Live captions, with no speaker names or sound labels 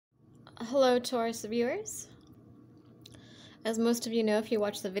Hello, Taurus viewers. As most of you know, if you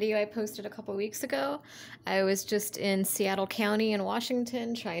watched the video I posted a couple weeks ago, I was just in Seattle County in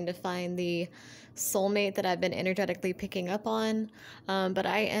Washington trying to find the soulmate that I've been energetically picking up on. But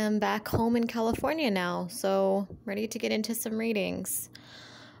I am back home in California now, so ready to get into some readings.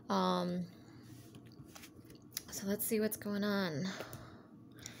 So let's see what's going on.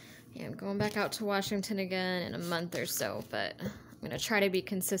 Yeah, I'm going back out to Washington again in a month or so, but I'm going to try to be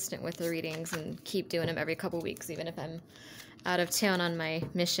consistent with the readings and keep doing them every couple weeks, even if I'm out of town on my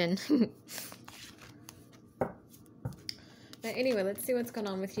mission. But anyway, let's see what's going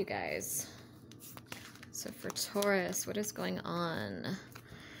on with you guys. So for Taurus, what is going on?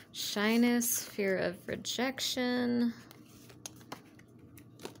 Shyness, fear of rejection,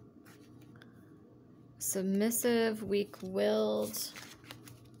 submissive, weak-willed,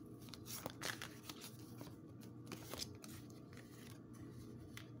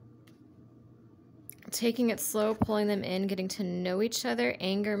 taking it slow, pulling them in, getting to know each other,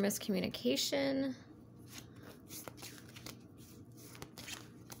 anger, miscommunication,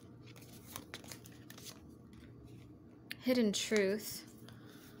 hidden truth,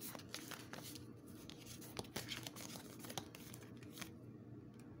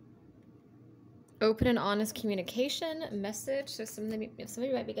 open and honest communication, message. So somebody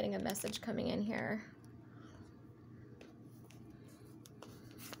might be getting a message coming in here.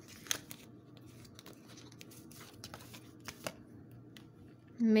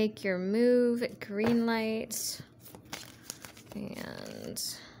 Make your move, green light, and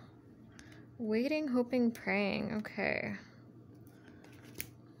waiting, hoping, praying. Okay.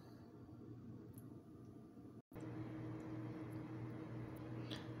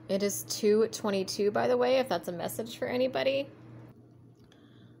 It is 2:22, by the way, if that's a message for anybody.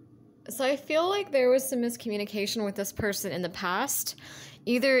 So I feel like there was some miscommunication with this person in the past.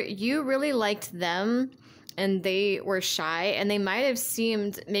 Either you really liked them and they were shy, and they might have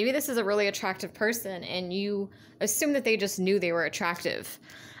seemed, maybe this is a really attractive person and you assume that they just knew they were attractive.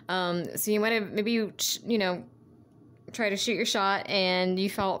 So you might have, maybe you know, try to shoot your shot and you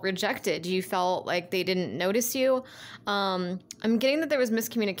felt rejected. You felt like they didn't notice you. I'm getting that there was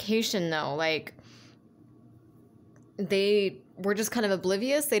miscommunication though. Like they were just kind of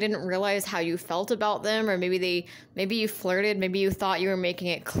oblivious. They didn't realize how you felt about them, or maybe you flirted. Maybe you thought you were making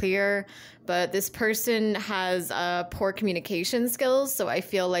it clear, but this person has poor communication skills. So I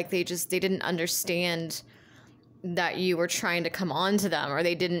feel like they didn't understand that you were trying to come on to them, or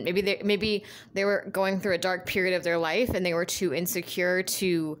they didn't, maybe they were going through a dark period of their life and they were too insecure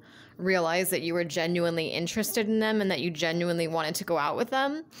to realize that you were genuinely interested in them and that you genuinely wanted to go out with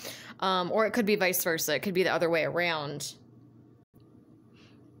them. Or it could be vice versa. It could be the other way around.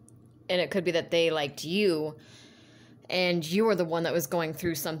 And it could be that they liked you and you were the one that was going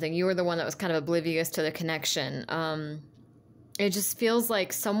through something. You were the one that was kind of oblivious to the connection. It just feels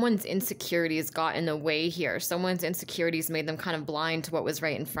like someone's insecurities got in the way here. Someone's insecurities made them kind of blind to what was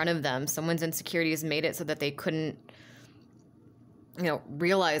right in front of them. Someone's insecurities made it so that they couldn't, you know,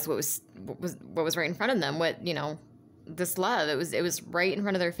 realize what was right in front of them. What, you know, this love, it was right in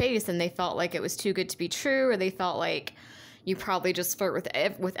front of their face, and they felt like it was too good to be true, or they felt like you probably just flirt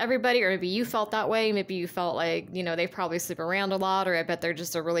with everybody, or maybe you felt that way. Maybe you felt like, you know, they probably sleep around a lot, or I bet they're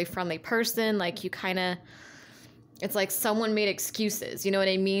just a really friendly person. Like you kind of, it's like someone made excuses, you know what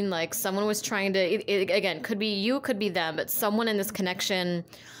I mean? Like someone was trying to, again, could be you, could be them, but someone in this connection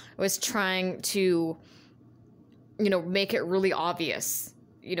was trying to, you know, make it really obvious,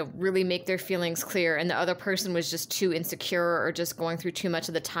 you know, really make their feelings clear. And the other person was just too insecure or just going through too much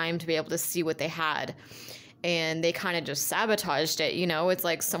of the time to be able to see what they had. And they kind of just sabotaged it, you know? It's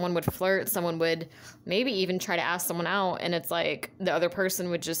like someone would flirt, someone would maybe even try to ask someone out, and it's like the other person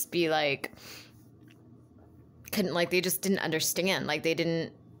would just be like, they just didn't understand. Like they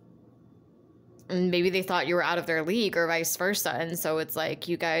didn't, maybe they thought you were out of their league or vice versa. And so it's like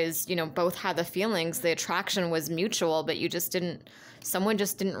you guys, you know, both had the feelings, the attraction was mutual, but someone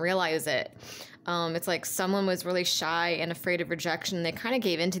just didn't realize it. It's like someone was really shy and afraid of rejection. They kind of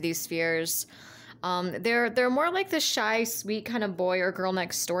gave into these fears. They're more like the shy, sweet kind of boy or girl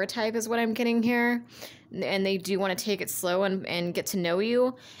next door type is what I'm getting here. And they do want to take it slow and get to know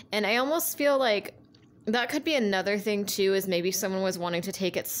you. And I almost feel like that could be another thing too, is maybe someone was wanting to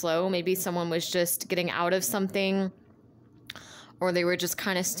take it slow. Maybe someone was just getting out of something, or they were just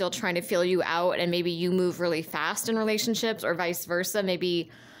kind of still trying to feel you out, and maybe you move really fast in relationships, or vice versa. Maybe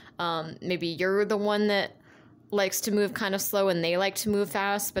you're the one that likes to move kind of slow and they like to move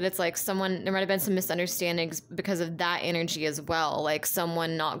fast, but it's like there might have been some misunderstandings because of that energy as well. Like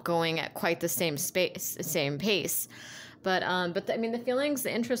someone not going at quite the same pace. I mean, the feelings,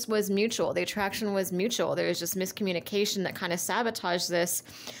 the interest was mutual. The attraction was mutual. There was just miscommunication that kind of sabotaged this.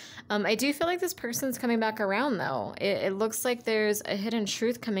 I do feel like this person's coming back around, though. It looks like there's a hidden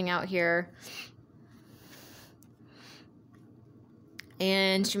truth coming out here.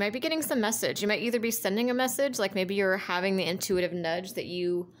 And you might be getting some message. You might either be sending a message, like maybe you're having the intuitive nudge that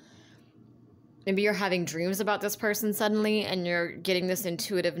maybe you're having dreams about this person suddenly, and you're getting this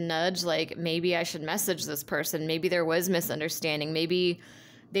intuitive nudge, like maybe I should message this person. Maybe there was misunderstanding. Maybe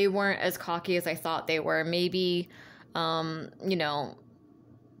they weren't as cocky as I thought they were. Maybe, you know,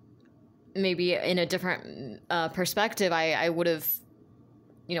 maybe in a different perspective, I would have,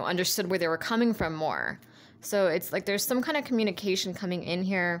 you know, understood where they were coming from more. So it's like there's some kind of communication coming in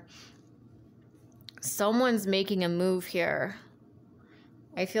here. Someone's making a move here.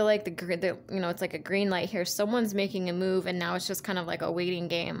 I feel like the you know, it's like a green light here. Someone's making a move, and now it's just kind of like a waiting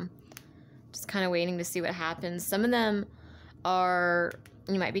game. Just kind of waiting to see what happens. Some of them are,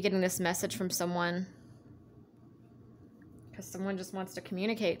 you might be getting this message from someone because someone just wants to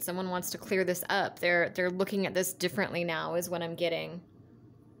communicate. Someone wants to clear this up. They're looking at this differently now is what I'm getting.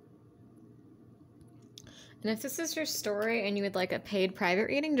 And if this is your story and you would like a paid private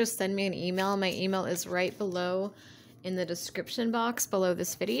reading, just send me an email. My email is right below in the description box below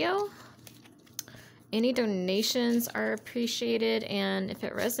this video. Any donations are appreciated, and if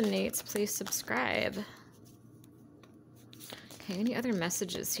it resonates, please subscribe. Okay, any other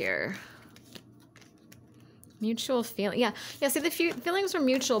messages here? Mutual feeling. Yeah, see, the feelings were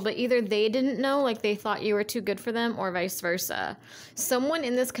mutual, but either they didn't know, like they thought you were too good for them, or vice versa. Someone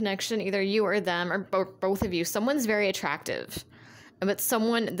in this connection, either you or them, or both of you, someone's very attractive. But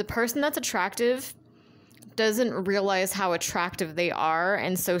the person that's attractive doesn't realize how attractive they are,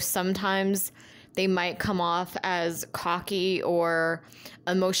 and so sometimes they might come off as cocky or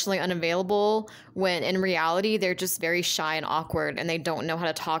emotionally unavailable when in reality they're just very shy and awkward and they don't know how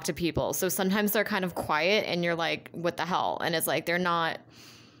to talk to people. So sometimes they're kind of quiet and you're like, what the hell? And it's like they're not,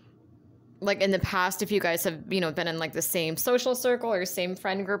 like in the past, if you guys have, you know, been in like the same social circle or same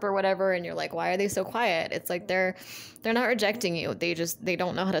friend group or whatever, and you're like, why are they so quiet? It's like they're not rejecting you. They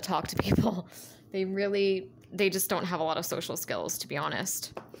don't know how to talk to people. They just don't have a lot of social skills, to be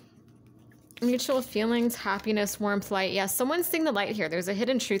honest. Mutual feelings, happiness, warmth, light. Yeah, someone's seeing the light here. There's a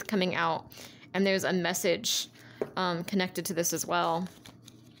hidden truth coming out, and there's a message connected to this as well.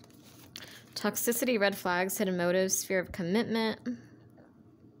 Toxicity, red flags, hidden motives, fear of commitment.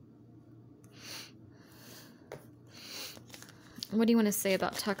 What do you want to say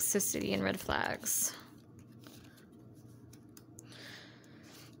about toxicity and red flags?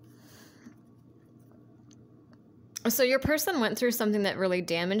 So your person went through something that really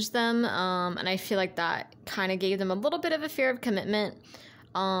damaged them, and I feel like that kind of gave them a little bit of a fear of commitment.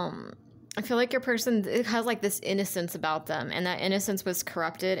 I feel like your person, it has like this innocence about them, and that innocence was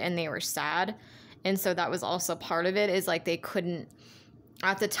corrupted, and they were sad. And so that was also part of it, is like they couldn't,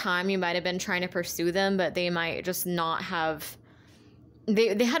 at the time you might have been trying to pursue them, but they might just not have,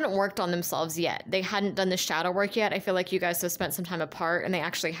 they hadn't worked on themselves yet. They hadn't done the shadow work yet. I feel like you guys have spent some time apart, and they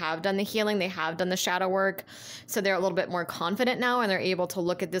actually have done the healing. They have done the shadow work. So they're a little bit more confident now, and they're able to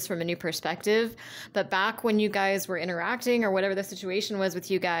look at this from a new perspective. But back when you guys were interacting, or whatever the situation was with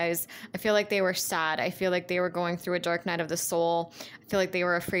you guys, I feel like they were sad. I feel like they were going through a dark night of the soul. I feel like they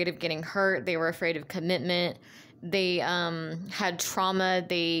were afraid of getting hurt. They were afraid of commitment. They had trauma.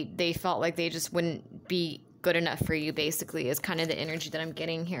 They felt like they just wouldn't be good enough for you, basically, is kind of the energy that I'm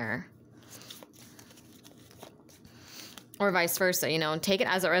getting here. Or vice versa, you know, take it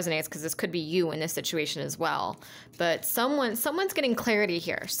as it resonates, because this could be you in this situation as well. But someone's getting clarity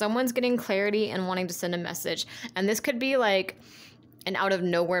here. Someone's getting clarity and wanting to send a message. And this could be like an out of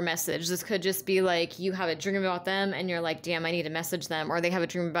nowhere message. This could just be like you have a dream about them and you're like, damn, I need to message them. Or they have a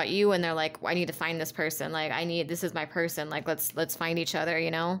dream about you and they're like, I need to find this person. Like, this is my person. Like, let's find each other,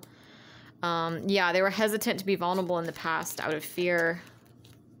 you know? Yeah, they were hesitant to be vulnerable in the past out of fear.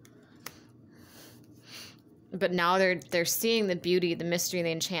 But now they're seeing the beauty, the mystery, the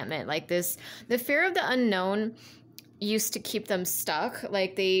enchantment. Like this, the fear of the unknown used to keep them stuck.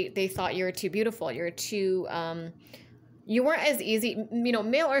 Like they thought you were too beautiful. You're too, you weren't as easy, you know,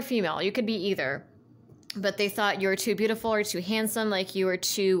 male or female. You could be either. But they thought you were too beautiful or too handsome. Like you were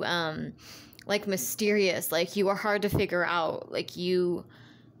too, like mysterious. Like you were hard to figure out. Like you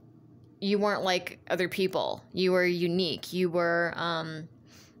weren't like other people. You were unique. You were,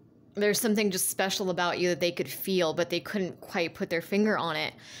 there's something just special about you that they could feel, but they couldn't quite put their finger on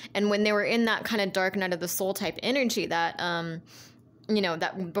it. And when they were in that kind of dark night of the soul type energy, that you know,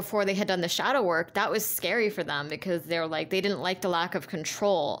 that before they had done the shadow work, that was scary for them because they're like, they didn't like the lack of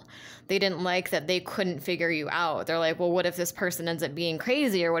control. They didn't like that they couldn't figure you out. They're like, well, what if this person ends up being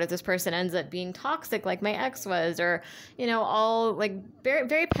crazy? Or what if this person ends up being toxic like my ex was? Or, you know, all like very,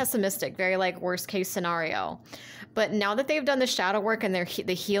 very pessimistic, very like worst case scenario. But now that they've done the shadow work and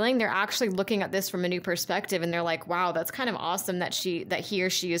the healing, they're actually looking at this from a new perspective. And they're like, wow, that's kind of awesome that he or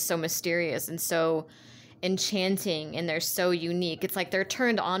she is so mysterious and so enchanting, and they're so unique. It's like they're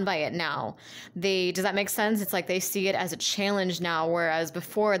turned on by it now. Does that make sense? It's like they see it as a challenge now, whereas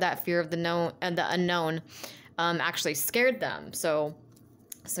before that fear of the known and the unknown actually scared them. So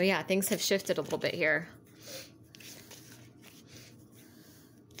yeah, things have shifted a little bit here.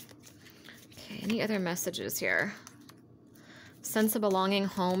 Okay, any other messages here? Sense of belonging,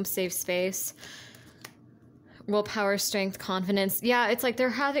 home, safe space, willpower, strength, confidence. Yeah, it's like they're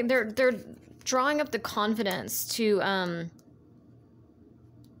drawing up the confidence to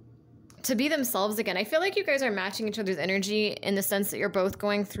be themselves again. I feel like you guys are matching each other's energy in the sense that you're both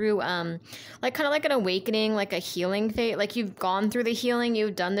going through like kind of like an awakening, like a healing phase. Like you've gone through the healing,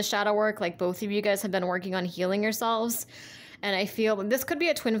 you've done the shadow work, like both of you guys have been working on healing yourselves. And I feel this could be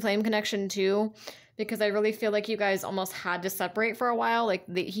a twin flame connection too, because I really feel like you guys almost had to separate for a while. Like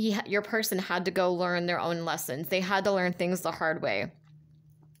your person had to go learn their own lessons. They had to learn things the hard way.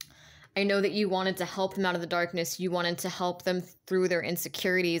 I know that you wanted to help them out of the darkness. You wanted to help them through their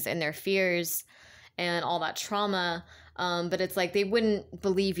insecurities and their fears and all that trauma. But it's like they wouldn't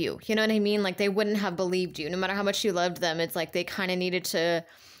believe you. You know what I mean? Like they wouldn't have believed you. No matter how much you loved them, it's like they kind of needed to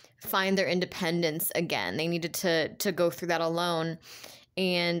find their independence again. They needed to go through that alone.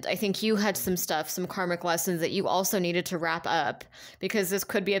 And I think you had some karmic lessons that you also needed to wrap up, because this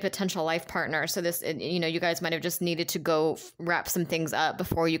could be a potential life partner. So this, you know, you guys might have just needed to go wrap some things up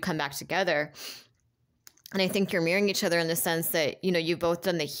before you come back together. And I think you're mirroring each other in the sense that, you know, you've both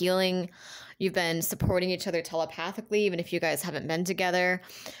done the healing. You've been supporting each other telepathically, even if you guys haven't been together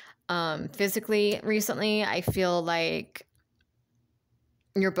physically recently. I feel like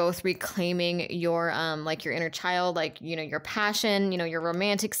you're both reclaiming your like your inner child, like, you know, your passion, you know, your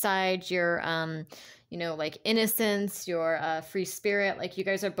romantic side, your you know, like innocence, your free spirit. Like you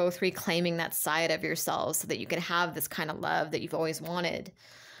guys are both reclaiming that side of yourselves so that you can have this kind of love that you've always wanted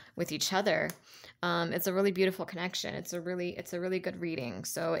with each other. It's a really beautiful connection. It's a really good reading.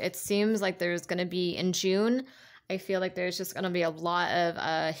 So it seems like there's going to be in June, I feel like there's just going to be a lot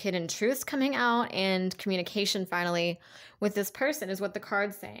of hidden truths coming out, and communication finally with this person is what the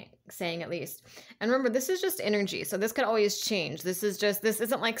card's saying at least. And remember, this is just energy. So this could always change. This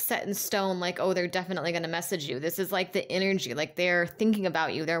isn't like set in stone, like, oh, they're definitely going to message you. This is like the energy, like they're thinking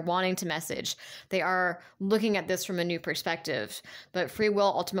about you. They're wanting to message. They are looking at this from a new perspective, but free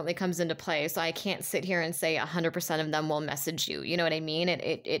will ultimately comes into play. So I can't sit here and say 100% of them will message you. You know what I mean?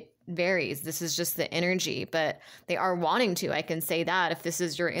 It varies. This is just the energy, but they are wanting to. I can say that if this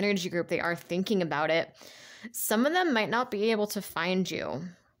is your energy group, they are thinking about it. Some of them might not be able to find you.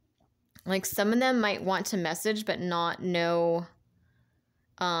 Like some of them might want to message, but not know,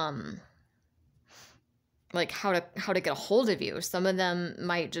 like how to get a hold of you. Some of them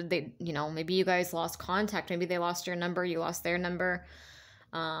might, you know, maybe you guys lost contact. Maybe they lost your number. You lost their number.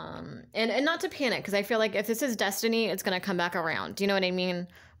 And not to panic, because I feel like if this is destiny, it's going to come back around. Do you know what I mean?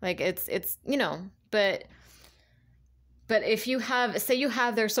 Like it's, you know, but if you say you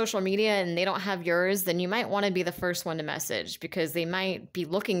have their social media and they don't have yours, then you might want to be the first one to message, because they might be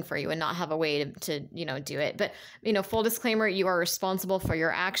looking for you and not have a way to you know, do it. But, you know, full disclaimer, you are responsible for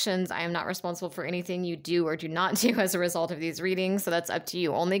your actions. I am not responsible for anything you do or do not do as a result of these readings. So that's up to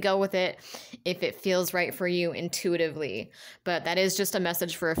you. Only go with it if it feels right for you intuitively. But that is just a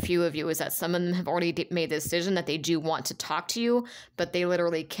message for a few of you, is that some of them have already made the decision that they do want to talk to you, but they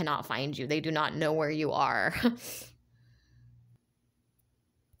literally cannot find you. They do not know where you are.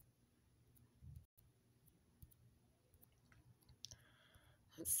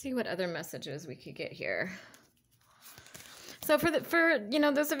 Let's see what other messages we could get here. So for you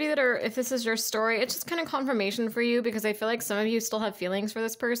know, those of you that are, if this is your story, it's just kind of confirmation for you, because I feel like some of you still have feelings for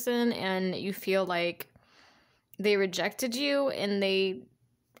this person and you feel like they rejected you and they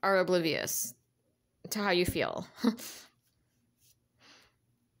are oblivious to how you feel.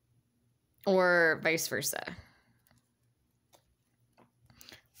 Or vice versa.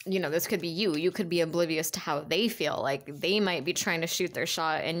 You know, this could be you. You could be oblivious to how they feel. Like they might be trying to shoot their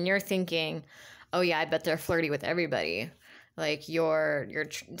shot and you're thinking, oh yeah, I bet they're flirty with everybody. Like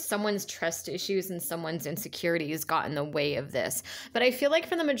someone's trust issues and someone's insecurities got in the way of this. But I feel like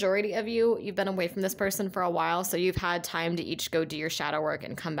for the majority of you, you've been away from this person for a while, so you've had time to each go do your shadow work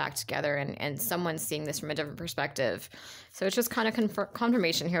and come back together, and someone's seeing this from a different perspective. So it's just kind of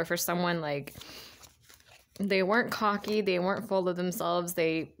confirmation here for someone, like, they weren't cocky, they weren't full of themselves,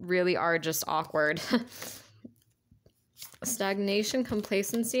 they really are just awkward. Stagnation,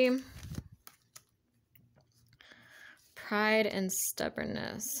 complacency, pride, and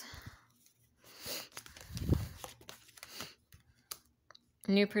stubbornness.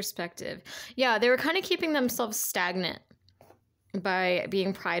 New perspective. Yeah, they were kind of keeping themselves stagnant by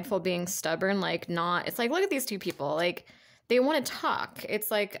being prideful, being stubborn, like not, it's like, look at these two people, like they want to talk.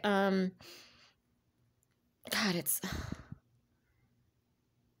 It's like, God, it's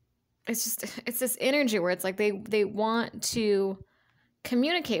this energy where it's like they want to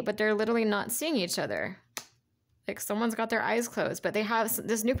communicate, but they're literally not seeing each other. Like someone's got their eyes closed, but they have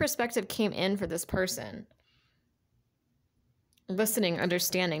this new perspective came in for this person. Listening,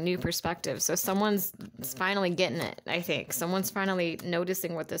 understanding, new perspective. So someone's finally getting it, I think. Someone's finally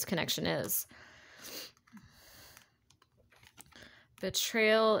noticing what this connection is.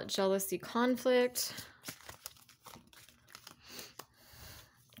 Betrayal, jealousy, conflict.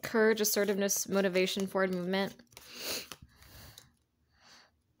 Courage, assertiveness, motivation, forward movement.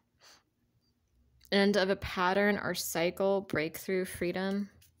 End of a pattern or cycle, breakthrough, freedom.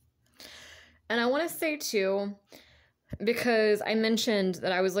 And I want to say too, because I mentioned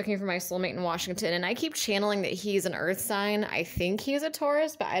that I was looking for my soulmate in Washington, and I keep channeling that he's an earth sign. I think he's a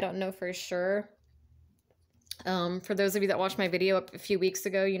Taurus, but I don't know for sure. For those of you that watched my video a few weeks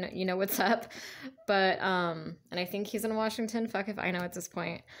ago, you know what's up. But and I think he's in Washington. Fuck if I know at this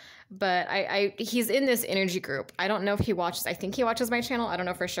point. But he's in this energy group. I don't know if he watches. I think he watches my channel. I don't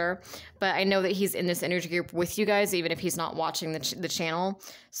know for sure. But I know that he's in this energy group with you guys, even if he's not watching the channel.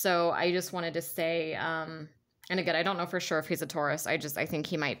 So I just wanted to say, and again, I don't know for sure if he's a Taurus. I think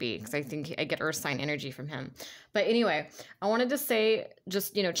he might be, because I think I get earth sign energy from him. But anyway, I wanted to say,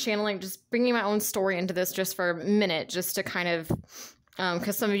 just, channeling, just bringing my own story into this just for a minute, just to kind of,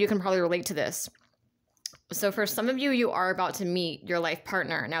 because some of you can probably relate to this. So for some of you, you are about to meet your life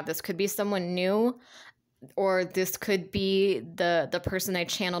partner. Now, this could be someone new, or this could be the person I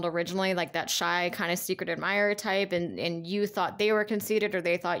channeled originally, like that shy kind of secret admirer type, and you thought they were conceited, or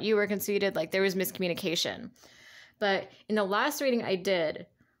they thought you were conceited. Like there was miscommunication. But in the last reading I did,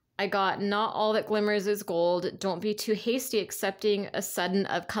 I got not all that glimmers is gold. Don't be too hasty accepting a sudden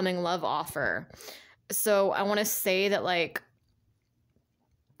upcoming love offer. So I want to say that, like,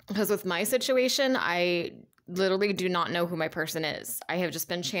 because with my situation, I literally do not know who my person is. I have just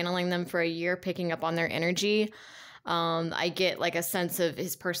been channeling them for a year, picking up on their energy. I get like a sense of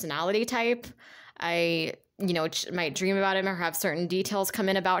his personality type. I might dream about him or have certain details come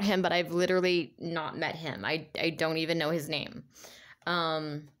in about him, but I've literally not met him. I don't even know his name.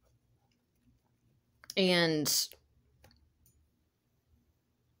 And,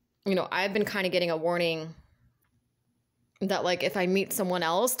 I've been kind of getting a warning that, like, if I meet someone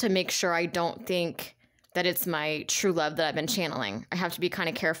else, to make sure I don't think that it's my true love that I've been channeling. I have to be kind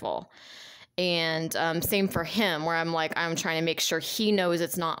of careful. And same for him, where I'm trying to make sure he knows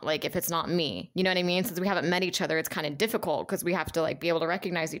it's not, like, if it's not me, you know what I mean? Since we haven't met each other, it's kind of difficult because we have to, like, be able to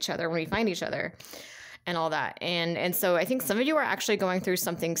recognize each other when we find each other and all that. And so I think some of you are actually going through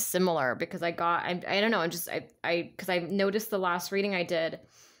something similar, because I don't know, because I noticed the last reading I did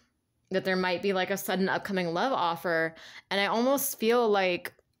that there might be like a sudden upcoming love offer. And I almost feel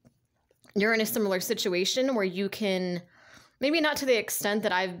like you're in a similar situation where you can, maybe not to the extent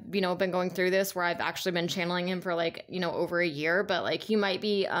that I've, been going through this, where I've actually been channeling him for like, over a year, but like you might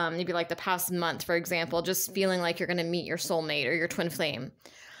be, maybe like the past month, for example, just feeling like you're going to meet your soulmate or your twin flame.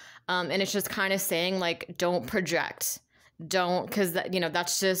 And it's just kind of saying, like, don't project. Don't, because that,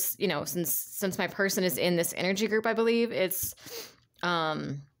 that's just, since my person is in this energy group, I believe it's,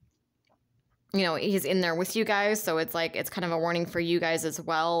 he's in there with you guys. So it's like, it's kind of a warning for you guys as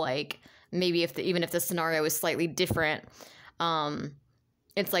well. Like maybe even if the scenario is slightly different,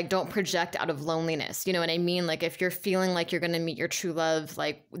 it's like, don't project out of loneliness. You know what I mean? Like if you're feeling like you're going to meet your true love,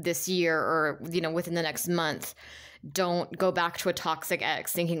 like this year or, within the next month, don't go back to a toxic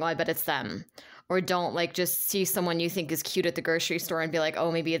ex thinking, oh, I bet it's them. Or don't like just see someone you think is cute at the grocery store and be like,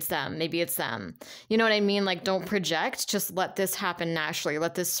 oh, maybe it's them. Maybe it's them. You know what I mean? Like don't project, just let this happen naturally.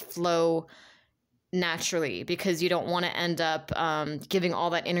 Let this flow naturally, because you don't want to end up giving all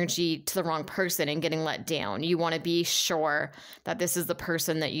that energy to the wrong person and getting let down. You want to be sure that this is the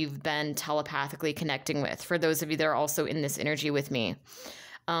person that you've been telepathically connecting with, for those of you that are also in this energy with me.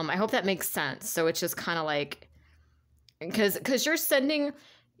 I hope that makes sense. So it's just kind of like, because you're sending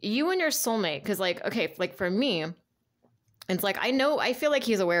you and your soulmate. Because like, okay, like for me, it's like, I feel like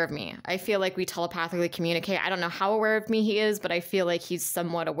he's aware of me. I feel like we telepathically communicate. I don't know how aware of me he is, but I feel like he's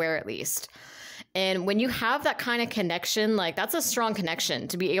somewhat aware at least. And when you have that kind of connection, like that's a strong connection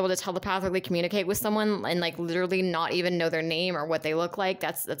to be able to telepathically communicate with someone and like literally not even know their name or what they look like.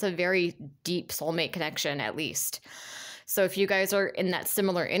 That's a very deep soulmate connection at least. So if you guys are in that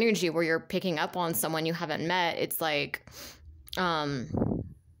similar energy where you're picking up on someone you haven't met, it's like,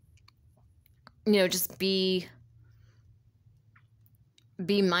 just be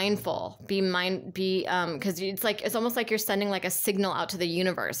mindful, because it's almost like you're sending like a signal out to the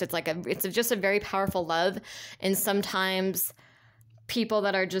universe. It's just a very powerful love. And sometimes people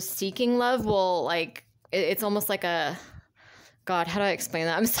that are just seeking love will like, it's almost like God, how do I explain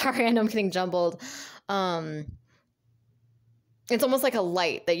that? I'm sorry. I know I'm getting jumbled. It's almost like a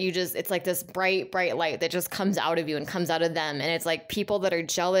light that it's like this bright, bright light that just comes out of you and comes out of them. And it's like people that are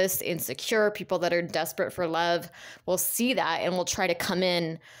jealous, insecure, people that are desperate for love will see that and will try to come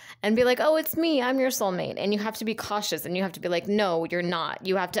in and be like, oh, it's me. I'm your soulmate. And you have to be cautious and you have to be like, no, you're not.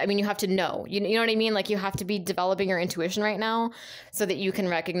 You have to know, you know what I mean? Like you have to be developing your intuition right now so that you can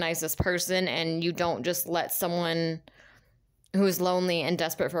recognize this person and you don't just let someone who's lonely and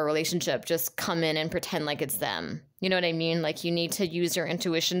desperate for a relationship just come in and pretend like it's them. You know what I mean? Like you need to use your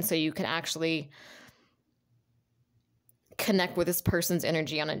intuition so you can actually connect with this person's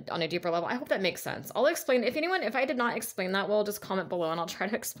energy on a deeper level. I hope that makes sense. I'll explain. If I did not explain that well, just comment below and I'll try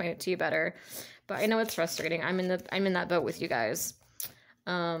to explain it to you better. But I know it's frustrating. I'm in that boat with you guys.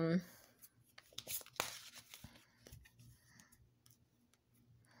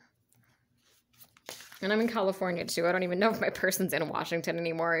 And I'm in California too. I don't even know if my person's in Washington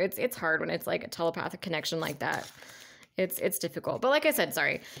anymore. It's hard when it's like a telepathic connection like that. It's difficult. But like I said,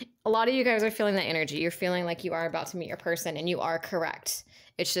 sorry. A lot of you guys are feeling that energy. You're feeling like you are about to meet your person and you are correct.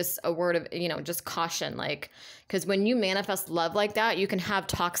 It's just a word of, just caution. Like, because when you manifest love like that, you can have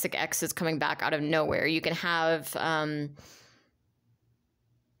toxic exes coming back out of nowhere. You can have,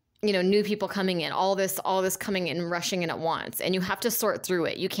 new people coming in, all this coming in, rushing in at once. And you have to sort through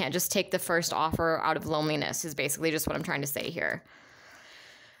it. You can't just take the first offer out of loneliness is basically just what I'm trying to say here.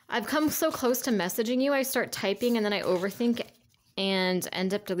 I've come so close to messaging you. I start typing and then I overthink and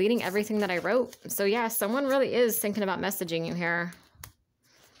end up deleting everything that I wrote. So yeah, someone really is thinking about messaging you here.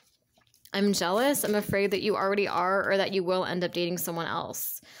 I'm jealous. I'm afraid that you already are or that you will end up dating someone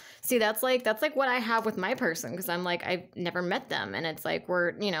else. See, that's like what I have with my person because I'm like, I've never met them. And it's like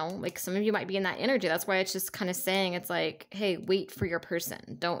we're, like some of you might be in that energy. That's why it's just kind of saying it's like, hey, wait for your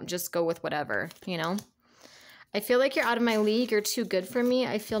person. Don't just go with whatever, I feel like you're out of my league. You're too good for me.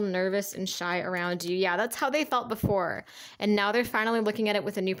 I feel nervous and shy around you. Yeah, that's how they felt before. And now they're finally looking at it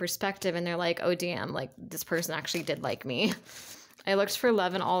with a new perspective. And they're like, oh, damn, like this person actually did like me. I looked for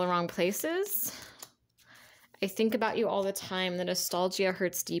love in all the wrong places. I think about you all the time. The nostalgia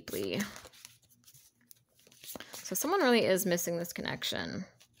hurts deeply. So someone really is missing this connection.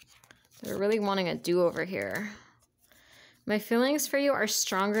 They're really wanting a do-over here. My feelings for you are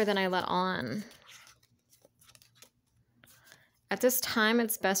stronger than I let on. At this time,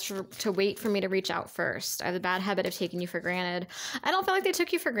 it's best to wait for me to reach out first. I have a bad habit of taking you for granted. I don't feel like they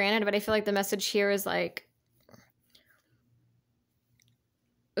took you for granted, but I feel like the message here is like,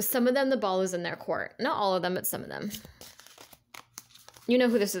 some of them, the ball is in their court. Not all of them, but some of them. You know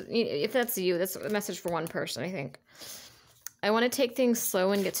who this is. If that's you, that's a message for one person, I think. I want to take things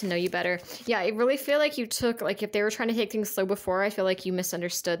slow and get to know you better. Yeah, I really feel like you took, like if they were trying to take things slow before, I feel like you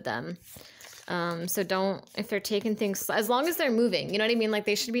misunderstood them. So don't, if they're taking things, as long as they're moving, you know what I mean? Like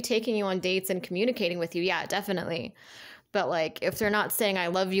they should be taking you on dates and communicating with you. Yeah, definitely. But like, if they're not saying, I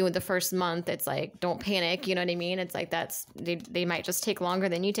love you in the first month, it's like, don't panic. You know what I mean? It's like, they might just take longer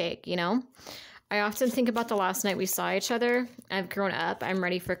than you take, I often think about the last night we saw each other. I've grown up. I'm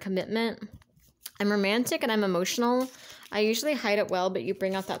ready for commitment. I'm romantic and I'm emotional. I usually hide it well, but you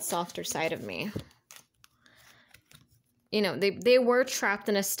bring out that softer side of me. They were trapped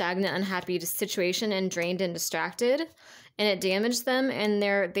in a stagnant, unhappy situation and drained and distracted, and it damaged them. And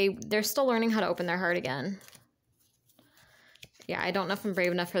they're still learning how to open their heart again. Yeah, I don't know if I'm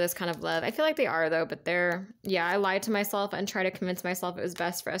brave enough for this kind of love. I feel like they are though, but I lied to myself and tried to convince myself it was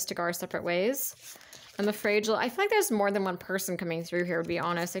best for us to go our separate ways. I'm afraid I feel like there's more than one person coming through here, to be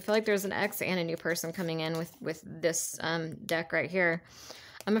honest. I feel like there's an ex and a new person coming in with this deck right here.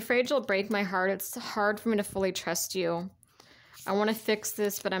 I'm afraid you'll break my heart. It's hard for me to fully trust you. I want to fix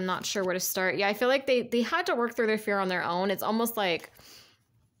this, but I'm not sure where to start. Yeah, I feel like they had to work through their fear on their own. It's almost like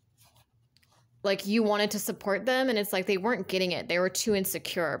like you wanted to support them, and it's like they weren't getting it. They were too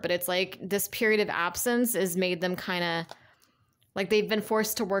insecure. But it's like this period of absence has made them kind of like they've been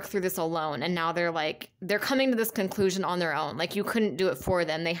forced to work through this alone, and now they're coming to this conclusion on their own. Like you couldn't do it for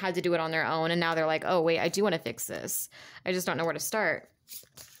them. They had to do it on their own, and now they're like, "Oh, wait, I do want to fix this. I just don't know where to start."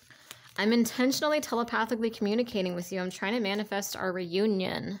 I'm intentionally telepathically communicating with you. I'm trying to manifest our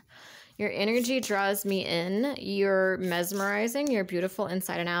reunion. Your energy draws me in. You're mesmerizing. You're beautiful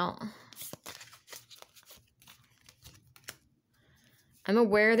inside and out. I'm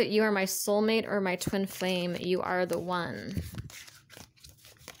aware that you are my soulmate or my twin flame. You are the one.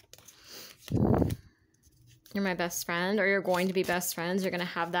 You're my best friend, or you're going to be best friends. You're going to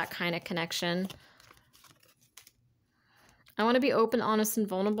have that kind of connection. I want to be open, honest, and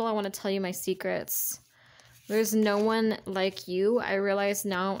vulnerable. I want to tell you my secrets. There's no one like you. I realize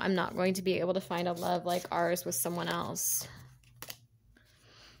now I'm not going to be able to find a love like ours with someone else.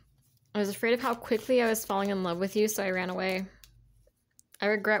 I was afraid of how quickly I was falling in love with you, so I ran away. I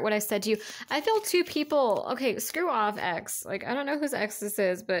regret what I said to you. I feel two people. Okay, screw off, ex. Like, I don't know whose ex this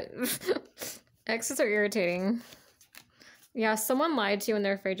is, but exes are irritating. Yeah, someone lied to you and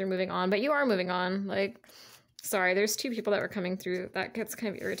they're afraid you're moving on, but you are moving on. Like, sorry, there's two people that were coming through. That gets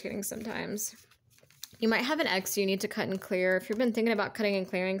kind of irritating sometimes. You might have an ex you need to cut and clear. If you've been thinking about cutting and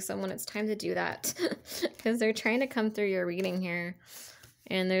clearing someone, it's time to do that. Because they're trying to come through your reading here.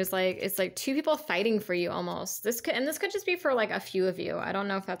 And there's like, it's like two people fighting for you almost. This could just be for like a few of you. I don't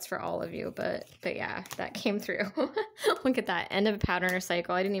know if that's for all of you, but yeah, that came through. Look at that, end of a pattern or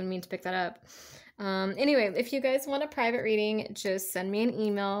cycle. I didn't even mean to pick that up. Anyway, if you guys want a private reading, just send me an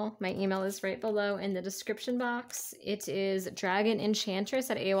email. My email is right below in the description box. It is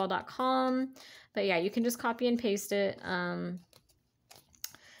dragonenchantress@aol.com. But yeah, you can just copy and paste it.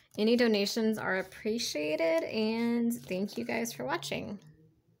 Any donations are appreciated, and thank you guys for watching.